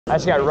I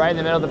just got right in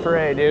the middle of the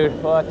parade,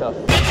 dude. What the?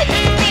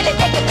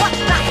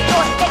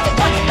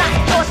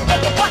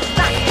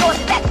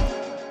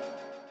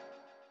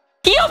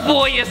 Your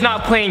boy is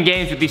not playing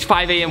games with these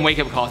 5 a.m. wake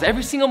up calls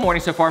every single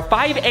morning so far.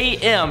 5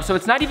 a.m. so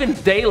it's not even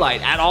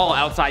daylight at all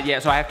outside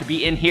yet, so I have to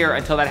be in here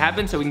until that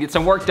happens so we can get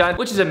some work done,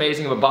 which is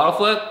amazing. Of a bottle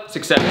flip,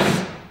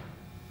 success.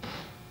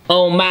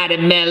 Almighty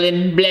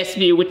Melon, bless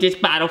me with this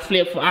bottle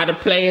flip for all the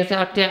players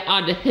out there,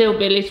 all the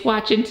hillbillies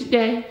watching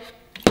today.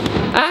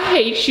 I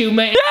hate you,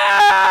 man.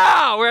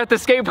 Yeah! We're at the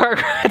skate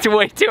park. It's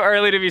way too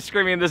early to be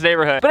screaming in this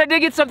neighborhood. But I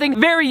did get something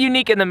very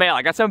unique in the mail.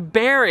 I got some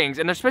bearings,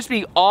 and they're supposed to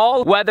be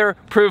all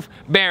weather-proof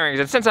bearings.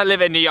 And since I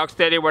live in New York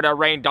City where the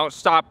rain don't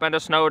stop and the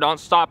snow don't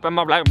stop and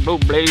blah, blah, blah,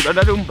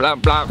 blah,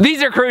 blah.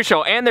 These are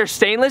crucial, and they're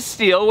stainless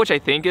steel, which I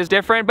think is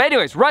different. But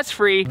anyways,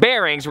 rust-free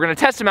bearings. We're gonna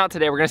test them out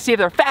today. We're gonna see if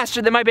they're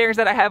faster than my bearings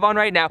that I have on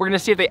right now. We're gonna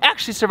see if they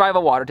actually survive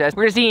a water test.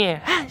 We're gonna see,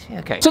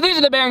 okay. So these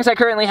are the bearings I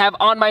currently have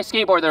on my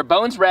skateboard. They're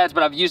Bones Reds,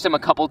 but I've used them a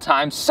couple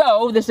times.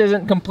 So this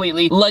isn't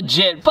completely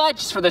legit, but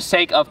just for the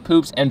sake of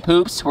poops and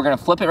poops, we're gonna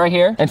flip it right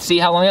here and see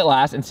how long it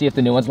lasts and see if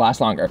the new ones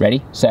last longer.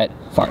 Ready, set,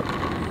 fart.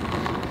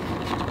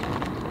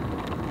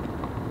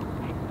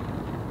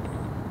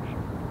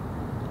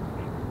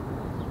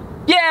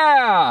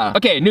 Yeah!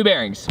 Okay, new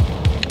bearings.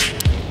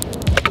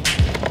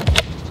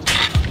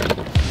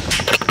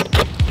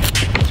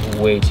 It's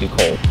way too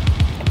cold.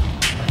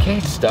 Okay,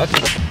 it's stuck.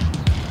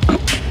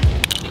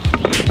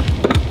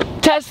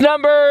 Test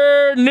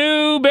number,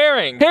 new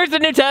bearing. Here's the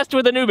new test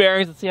with the new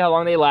bearings. Let's see how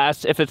long they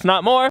last. If it's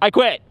not more, I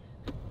quit.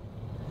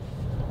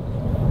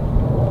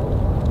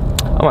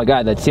 Oh my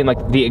God, that seemed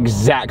like the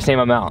exact same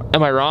amount.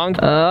 Am I wrong?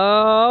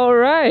 All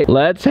right,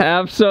 let's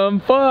have some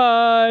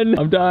fun.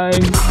 I'm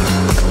dying.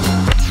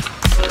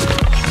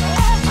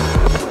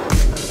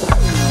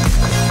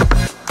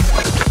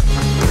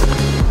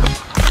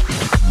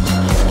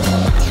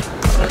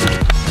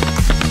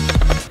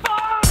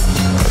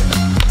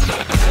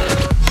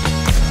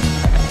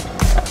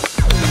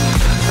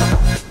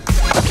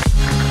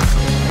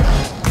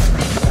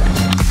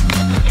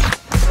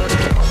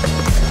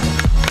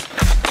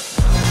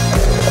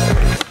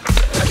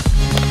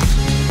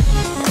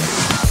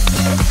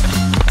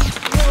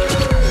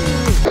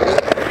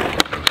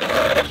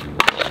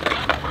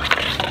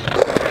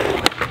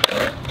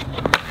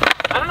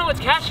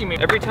 Me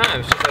every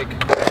time. It's just like,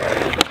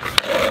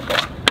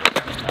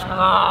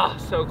 ah,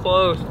 so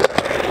close.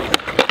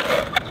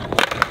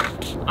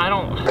 I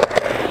don't,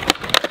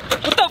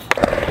 what the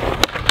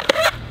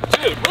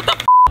dude, what the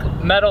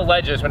metal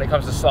ledges when it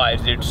comes to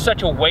slides, dude.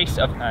 Such a waste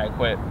of, I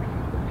quit.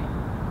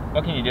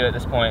 What can you do at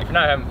this point? If you're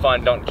not having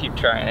fun, don't keep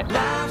trying it.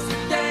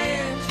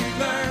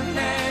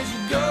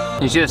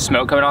 You see the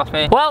smoke coming off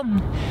me? Well,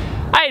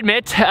 I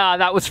admit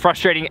that was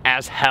frustrating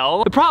as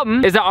hell. The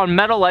problem is that on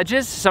metal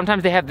ledges,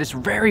 sometimes they have this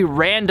very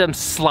random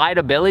slide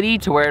ability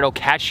to where it'll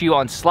catch you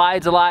on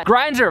slides a lot.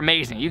 Grinds are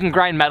amazing. You can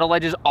grind metal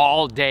ledges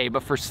all day,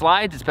 but for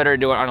slides, it's better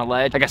to do it on a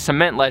ledge, like a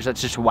cement ledge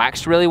that's just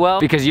waxed really well,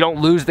 because you don't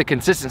lose the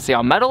consistency.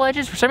 On metal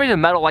ledges, for some reason,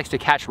 metal likes to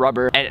catch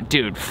rubber, and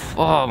dude,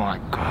 oh my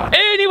God.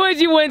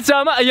 Anyways, you win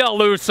some, you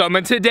lose some,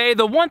 and today,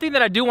 the one thing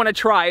that I do want to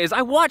try is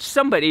I watched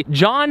somebody,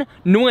 John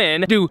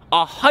Nguyen, do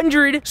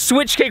 100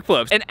 switch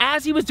kickflips, and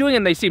as he was doing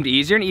them, they seemed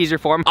easier and easier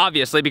for him,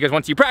 obviously, because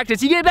once you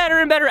practice, you get better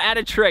and better at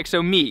a trick.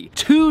 So me,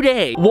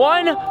 today,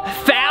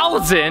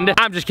 1,000,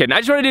 I'm just kidding. I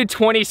just want to do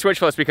 20 switch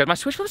flips because my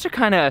switch flips are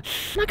kind of,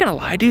 I'm not gonna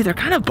lie, dude, they're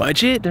kind of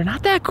budget. They're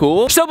not that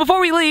cool. So before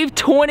we leave,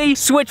 20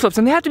 switch flips,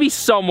 and they have to be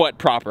somewhat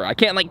proper. I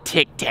can't like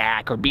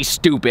tic-tac or be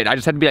stupid. I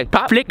just have to be like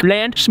pop, flick,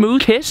 land,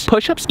 smooth, kiss,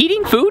 push-ups,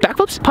 eating food,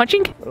 backflips,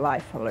 punching,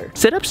 life alert,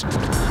 sit-ups.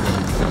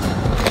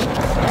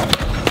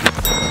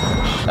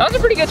 That was a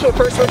pretty good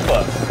first switch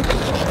flip.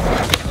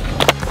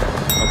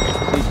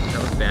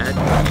 Bad.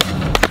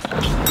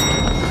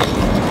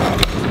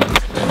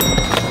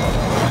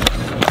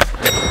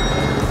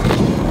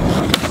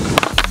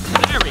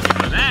 There we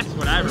go, that's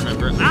what I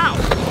remember. Ow!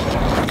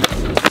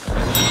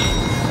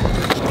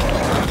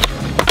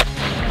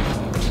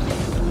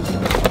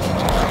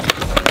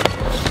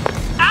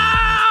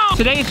 Ow!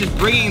 Today is just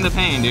bringing the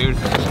pain, dude.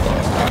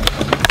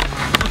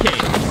 Okay.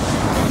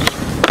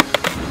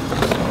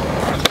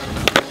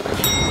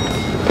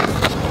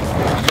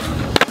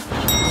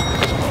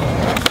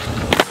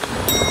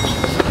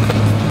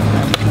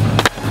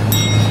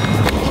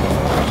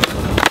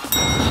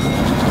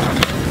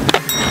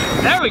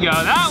 There we go,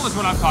 that was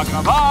what I'm talking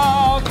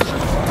about.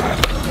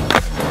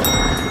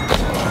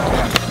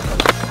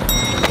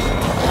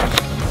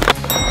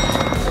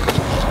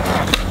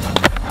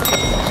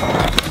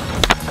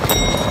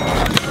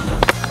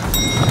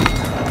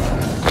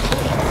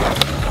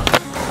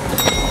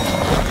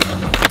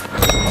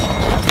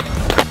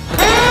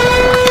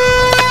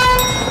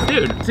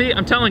 Dude, see,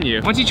 I'm telling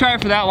you, once you try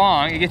it for that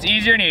long, it gets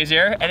easier and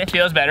easier, and it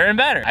feels better and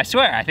better. I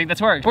swear, I think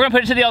that's worked. We're gonna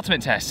put it to the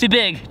ultimate test. The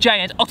big,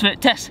 giant,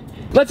 ultimate test.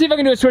 Let's see if I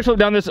can do a switch flip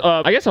down this,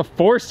 I guess a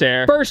 4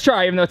 stair. First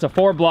try, even though it's a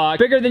 4 block.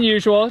 Bigger than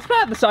usual. It's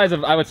about the size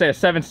of, I would say, a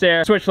 7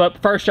 stair. Switch flip,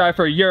 first try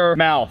for your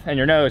mouth and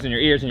your nose and your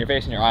ears and your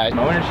face and your eyes.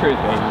 Moment of truth,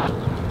 baby.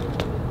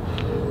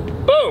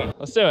 Boom!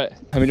 let's do it.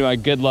 Let me do my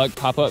good luck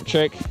pop-up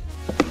trick.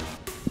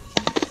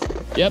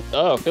 Yep,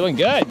 oh, feeling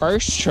good.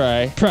 First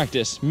try.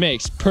 Practice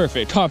makes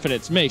perfect.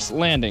 Confidence makes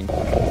landing. No!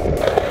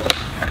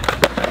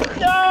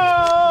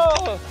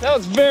 That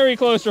was very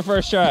close for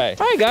first try.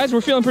 All right, guys, we're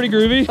feeling pretty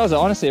groovy. That was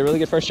honestly a really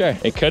good first try.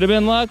 It could have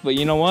been luck, but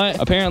you know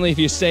what? Apparently, if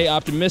you stay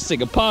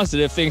optimistic and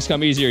positive, things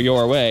come easier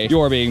your way.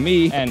 Your being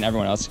me and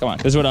everyone else. Come on.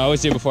 This is what I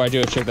always do before I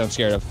do a trick that I'm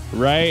scared of.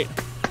 Right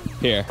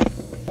here.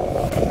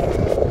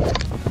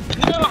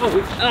 No! Oh,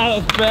 that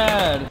was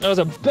bad. That was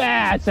a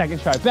bad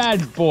second try.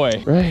 Bad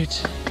boy.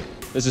 Right.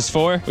 This is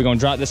 4. We're gonna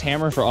drop this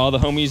hammer for all the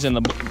homies and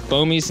the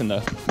bomies and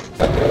the...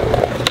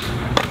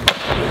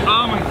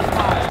 Oh my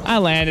God. I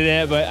landed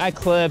it, but I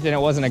clipped and it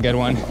wasn't a good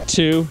one.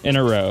 2 in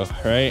a row,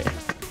 right?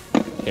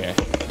 Here.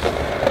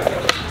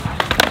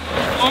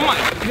 Oh my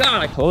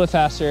God. A little bit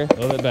faster, a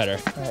little bit better.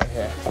 Right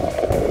here.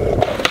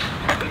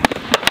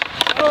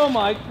 Oh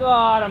my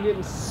God, I'm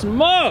getting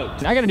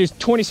smoked. I gotta do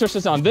 20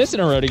 switches on this in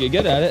a row to get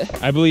good at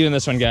it. I believe in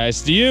this one,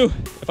 guys. Do you?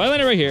 If I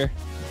land it right here,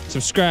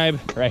 subscribe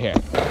right here.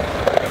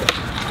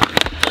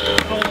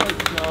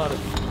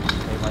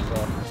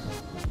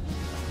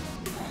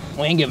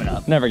 We ain't giving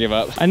up. Never give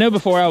up. I know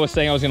before I was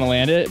saying I was gonna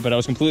land it, but I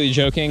was completely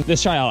joking.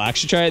 This try I'll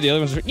actually try it. The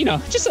other ones, you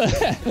know, just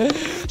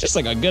just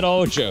like a good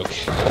old joke.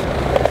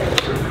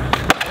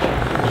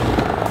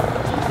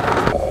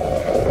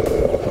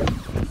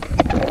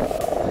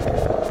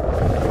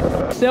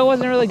 Still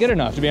wasn't really good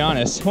enough, to be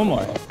honest. One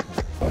more. Dude,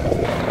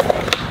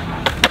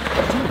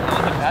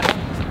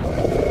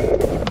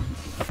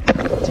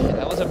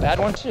 that was a bad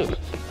one too.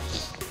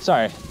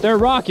 Sorry, they're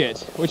rocket,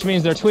 which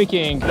means they're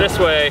tweaking this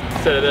way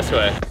instead of this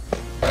way.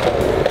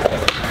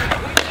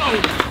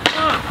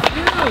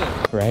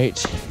 Right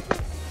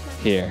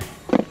here,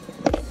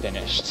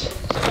 finished.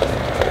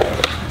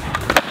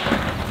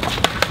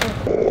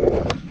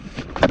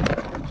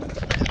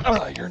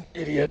 Oh, you're an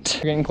idiot.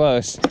 You're getting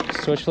close.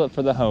 Switch flip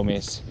for the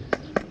homies.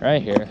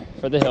 Right here,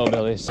 for the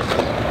hillbillies.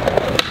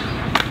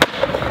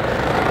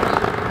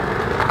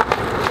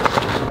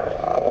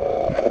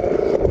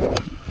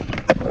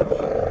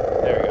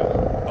 There we go.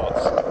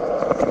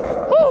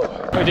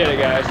 Woo! We did it,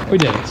 guys. We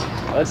did it.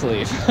 Let's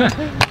leave.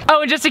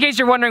 Oh, and just in case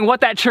you're wondering what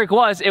that trick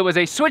was, it was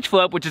a switch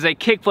flip, which is a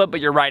kick flip, but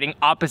you're riding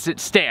opposite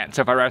stance.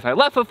 So if I ride with my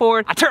left foot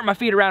forward, I turn my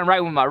feet around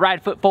right with my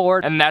right foot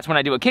forward, and that's when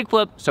I do a kick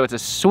flip. So it's a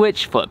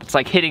switch flip. It's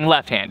like hitting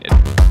left-handed.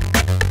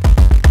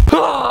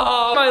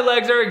 Oh, my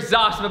legs are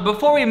exhausted, but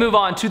before we move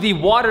on to the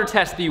water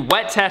test, the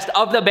wet test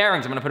of the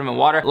bearings, I'm gonna put them in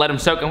water, let them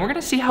soak, and we're gonna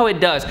see how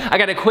it does. I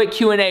got a quick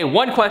Q&A,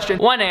 1 question,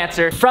 1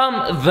 answer from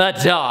the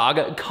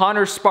dog,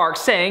 Connor Sparks,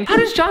 saying, how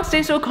does John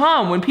stay so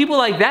calm when people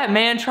like that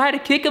man try to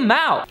kick him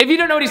out? If you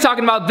don't know what he's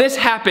talking about, this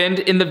happened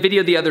in the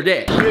video the other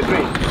day. Excuse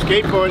me,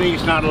 skateboarding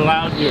is not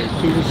allowed here.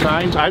 See the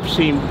signs? I've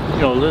seen,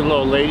 you know, little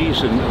old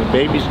ladies and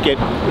babies get,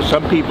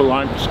 some people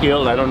aren't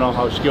skilled, I don't know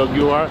how skilled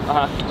you are,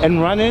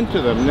 and run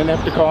into them and then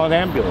have to call an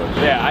ambulance.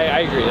 Yeah,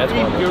 I agree. That's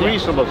one. You're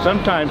reasonable.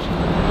 Sometimes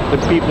the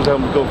people tell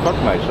me go fuck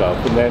myself,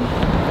 and then,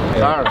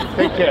 all right,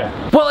 take care.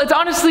 Well, it's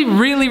honestly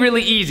really,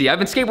 really easy. I've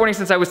been skateboarding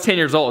since I was 10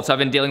 years old, so I've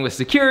been dealing with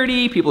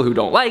security, people who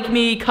don't like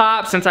me,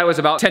 cops, since I was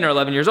about 10 or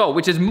 11 years old,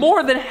 which is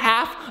more than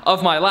half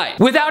of my life.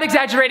 Without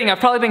exaggerating, I've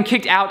probably been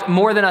kicked out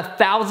more than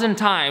 1,000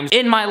 times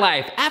in my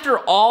life. After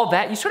all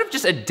that, you sort of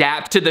just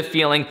adapt to the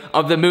feeling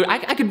of the mood.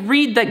 I could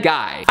read the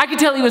guy. I could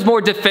tell he was more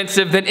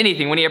defensive than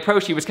anything. When he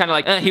approached, he was kind of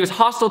like, he was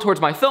hostile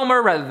towards my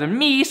filmer rather than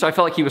me, so I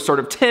felt like he was sort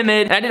of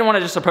timid, and I didn't want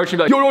to just approach him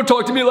and be like, yo, don't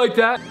talk to me like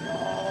that.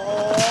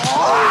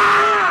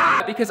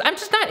 Because I'm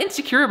just not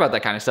insecure about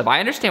that kind of stuff.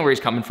 I understand where he's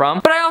coming from,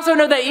 but I also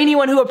know that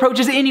anyone who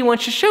approaches anyone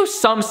should show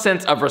some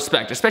sense of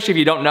respect, especially if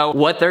you don't know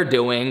what they're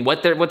doing,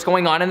 what's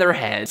going on in their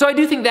head. So I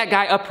do think that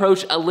guy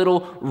approached a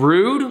little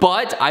rude,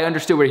 but I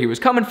understood where he was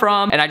coming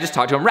from, and I just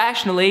talked to him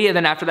rationally, and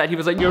then after that he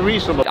was like, you're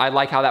reasonable. I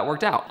like how that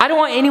worked out. I don't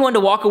want anyone to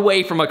walk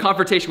away from a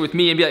confrontation with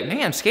me and be like,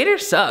 man,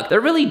 skaters suck.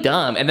 They're really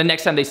dumb. And the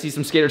next time they see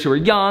some skaters who are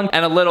young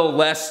and a little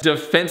less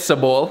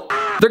defensible,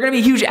 they're gonna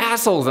be huge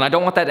assholes, and I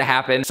don't want that to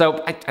happen.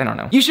 So I don't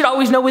know. You should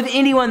always know with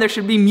anyone there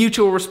should be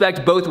mutual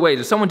respect both ways.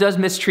 If someone does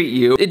mistreat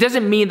you, it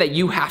doesn't mean that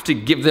you have to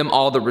give them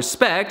all the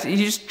respect. You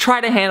just try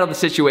to handle the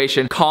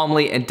situation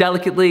calmly and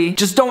delicately.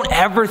 Just don't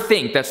ever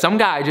think that some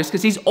guy, just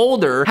because he's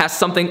older, has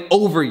something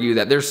over you,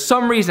 that there's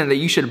some reason that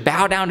you should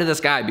bow down to this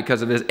guy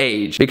because of his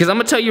age. Because I'm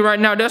gonna tell you right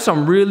now, there's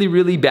some really,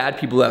 really bad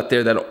people out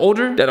there that are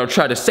older, that'll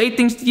try to say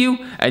things to you,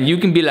 and you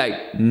can be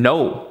like,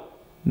 no.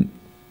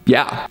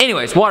 Yeah.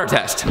 Anyways, water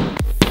test.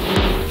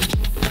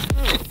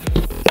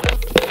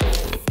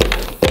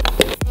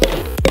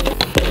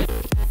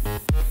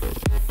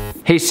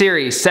 Hey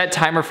Siri, set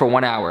timer for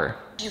 1 hour.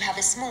 You have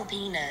a small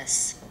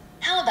penis.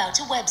 How about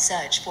a web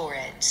search for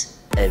it?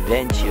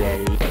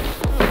 Eventually.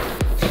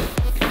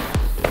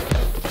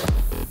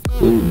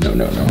 Ooh,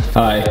 no.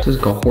 Hi. This is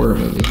like a horror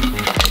movie.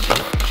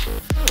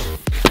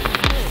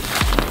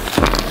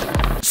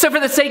 So for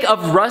the sake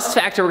of rust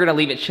factor, we're gonna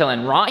leave it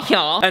chilling right here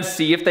and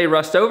see if they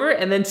rust over,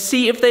 and then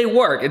see if they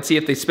work, and see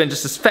if they spin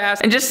just as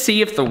fast, and just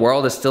see if the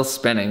world is still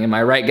spinning. Am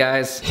I right,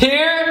 guys?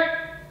 Here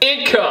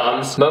it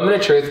comes. Moment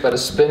of truth, about to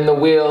spin the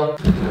wheel.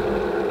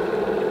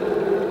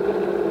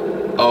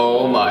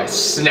 Oh my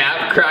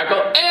snap, crackle,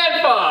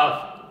 and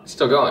pop.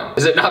 Still going.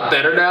 Is it not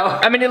better now?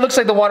 I mean, it looks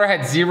like the water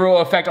had zero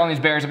effect on these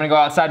bearings. I'm gonna go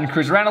outside and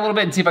cruise around a little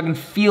bit and see if I can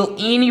feel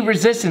any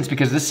resistance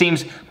because this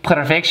seems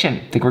perfection.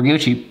 I think we're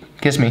Gucci.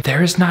 Kiss me.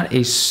 There is not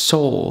a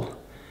soul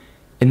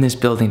in this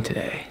building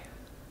today.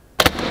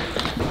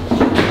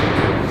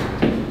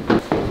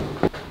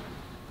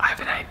 I have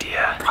an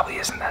idea. Probably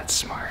isn't that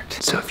smart.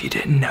 So if you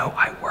didn't know,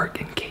 I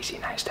work in Casey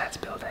Neistat's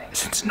building.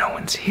 Since no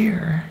one's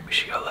here, we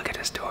should go look at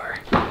his door.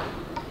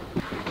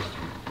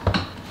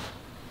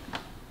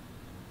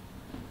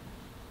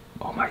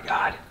 Oh my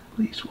God,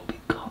 please will be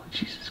called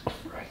Jesus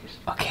Christ.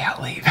 Okay,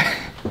 I'll leave.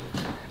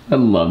 I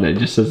love it, it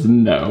just says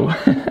no.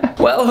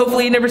 Well,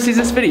 hopefully he never sees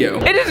this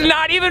video. It is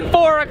not even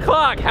 4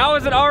 o'clock. How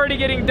is it already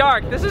getting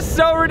dark? This is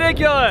so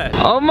ridiculous.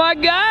 Oh my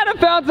God, I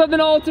found something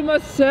all to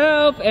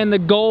myself. And the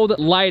gold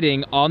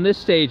lighting on this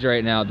stage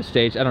right now, the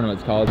stage, I don't know what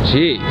it's called.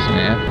 Jeez,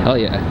 man, hell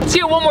yeah. Let's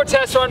do one more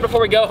test run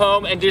before we go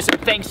home and do some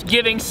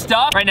Thanksgiving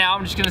stuff. Right now,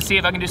 I'm just gonna see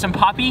if I can do some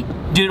poppy,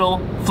 doodle,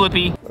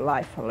 flippy,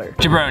 life alert,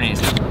 jabronis.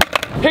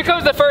 Here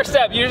comes the first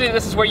step. Usually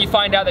this is where you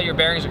find out that your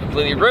bearings are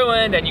completely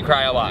ruined and you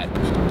cry a lot.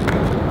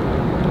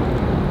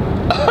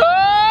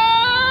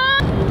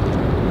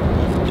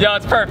 Yeah,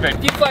 it's perfect.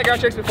 A few flag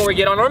ground tricks before we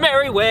get on our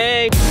merry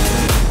way.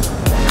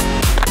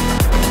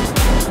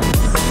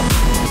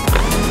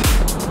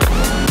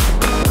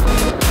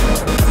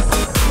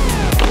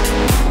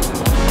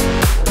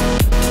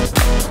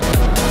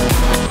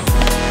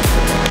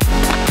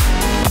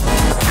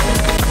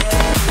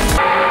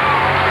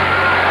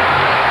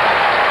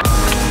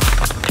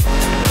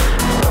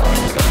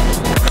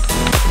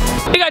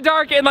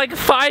 Dark in like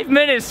 5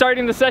 minutes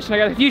starting the session. I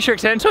got a few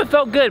tricks in, so it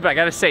felt good, but I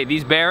gotta say,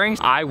 these bearings,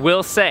 I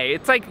will say,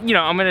 it's like, you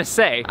know, I'm gonna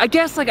say, I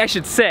guess like I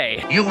should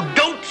say. You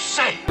don't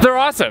say. They're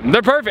awesome,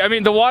 they're perfect. I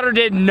mean, the water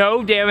did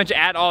no damage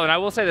at all, and I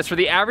will say this, for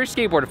the average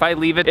skateboard, if I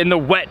leave it in the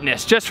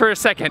wetness just for a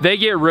second, they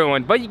get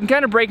ruined, but you can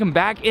kind of break them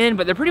back in,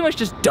 but they're pretty much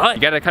just done.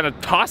 You gotta kind of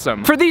toss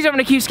them. For these, I'm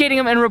gonna keep skating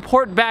them and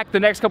report back the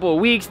next couple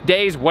of weeks,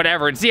 days,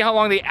 whatever, and see how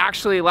long they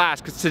actually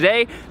last, because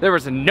today, there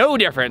was no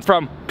difference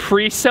from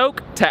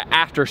pre-soak to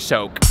after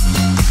soak.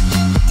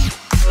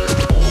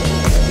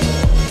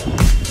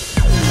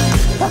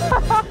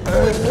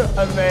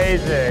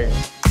 Amazing.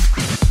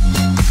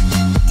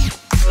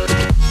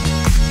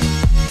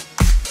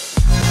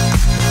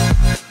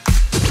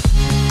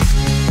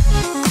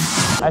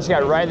 I just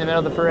got right in the middle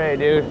of the parade,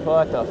 dude.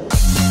 What the?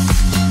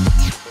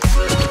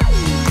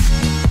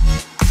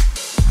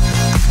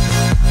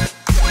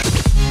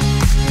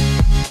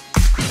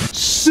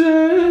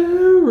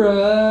 Sarah.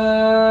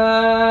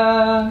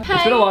 Hi.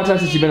 It's been a long time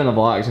since you've been in the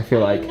vlogs, I feel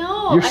like. No.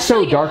 You're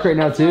so dark right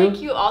now, I feel too.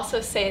 like you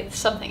also say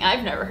something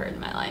I've never heard in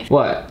my life.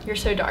 What? You're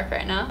so dark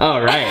right now.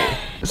 Oh, right.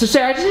 So,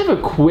 Sarah, I just have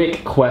a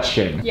quick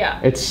question. Yeah.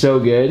 It's so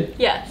good.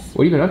 Yes.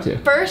 What have you been up to?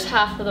 First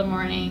half of the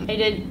morning, I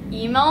did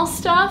email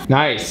stuff.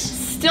 Nice.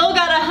 Still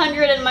got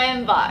 100 in my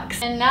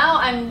inbox. And now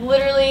I'm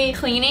literally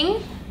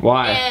cleaning.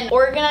 Why? And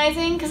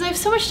organizing, because I have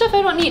so much stuff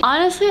I don't need.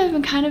 Honestly, I've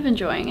been kind of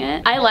enjoying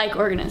it. I like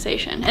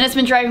organization. And it's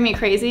been driving me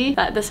crazy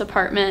that this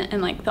apartment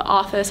and like the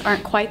office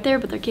aren't quite there,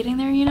 but they're getting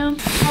there, you know?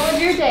 How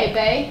was your day,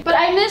 babe? But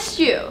I missed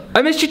you.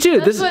 I missed you too.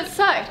 That's what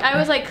sucked. I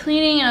was like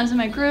cleaning and I was in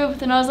my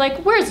group and I was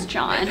like, where's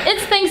John?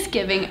 It's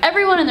Thanksgiving.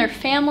 Everyone in their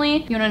family.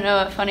 You wanna know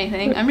a funny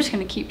thing? I'm just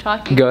gonna keep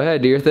talking. Go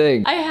ahead, do your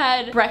thing. I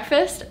had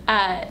breakfast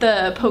at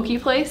the Poke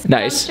place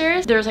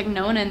downstairs. There was like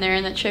no one in there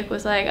and the chick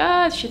was like,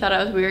 she thought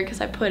I was weird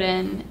because I put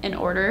in an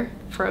order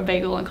for a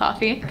bagel and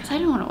coffee because I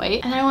didn't want to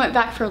wait. And then I went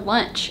back for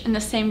lunch and the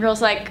same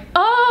girl's like,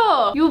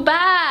 oh, you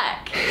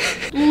back.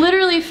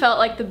 Literally felt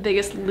like the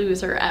biggest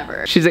loser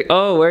ever. She's like,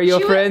 oh, where are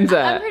your friends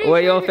at? Where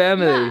are your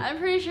family? Yeah, I'm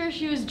pretty sure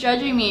she was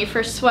judging me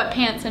for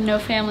sweatpants and no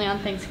family on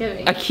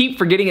Thanksgiving. I keep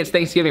forgetting it's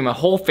Thanksgiving. My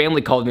whole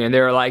family called me and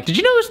they were like, did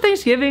you know it was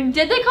Thanksgiving?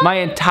 Did they call My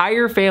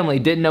entire family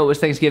didn't know it was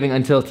Thanksgiving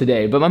until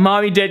today, but my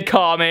mommy did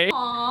call me.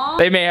 Aww.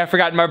 They may have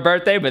forgotten my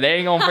birthday, but they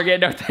ain't gonna forget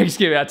no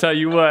Thanksgiving, I'll tell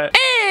you what.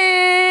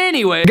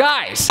 Anyway,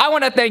 guys, I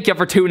want to thank you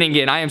for tuning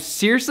in. I am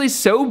seriously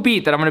so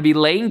beat that I'm going to be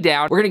laying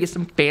down. We're going to get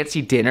some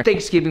fancy dinner.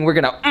 Thanksgiving, we're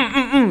going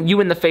to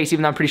you in the face,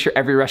 even though I'm pretty sure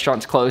every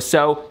restaurant's closed.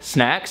 So,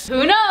 snacks?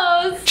 Who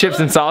knows? Chips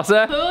and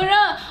salsa? Who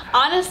knows?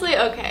 Honestly,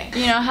 okay.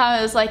 You know how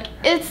it was like,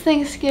 it's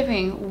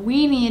Thanksgiving.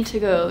 We need to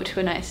go to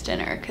a nice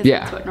dinner because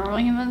that's what normal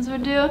humans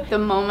would do. The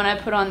moment I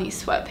put on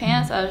these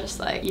sweatpants, I was just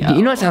like, yo.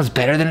 You know what sounds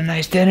better than a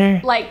nice dinner?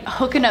 Like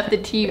hooking up the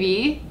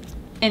TV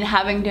and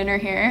having dinner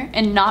here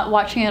and not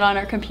watching it on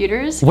our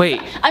computers.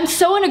 Wait. I'm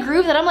so in a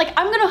groove that I'm like,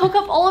 I'm gonna hook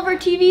up all of our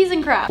TVs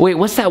and crap. Wait,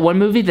 what's that one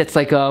movie that's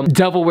like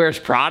Devil Wears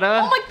Prada?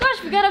 Oh my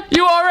gosh, we gotta.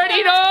 You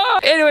already know!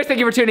 Anyways, thank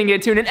you for tuning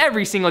in. Tune in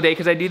every single day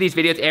because I do these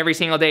videos every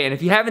single day. And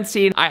if you haven't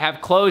seen, I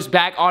have clothes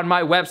back on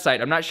my website.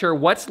 I'm not sure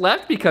what's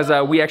left because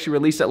we actually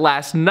released it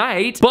last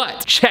night,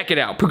 but check it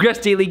out. Progress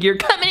Daily Gear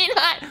coming in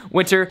hot.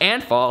 Winter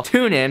and fall.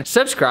 Tune in,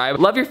 subscribe,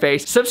 love your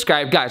face,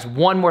 subscribe. Guys,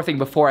 one more thing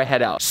before I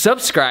head out.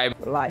 Subscribe.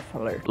 life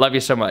alert. Love you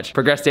so much.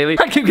 Progress Daily.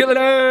 I keep killing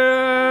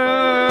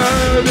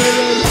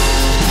it.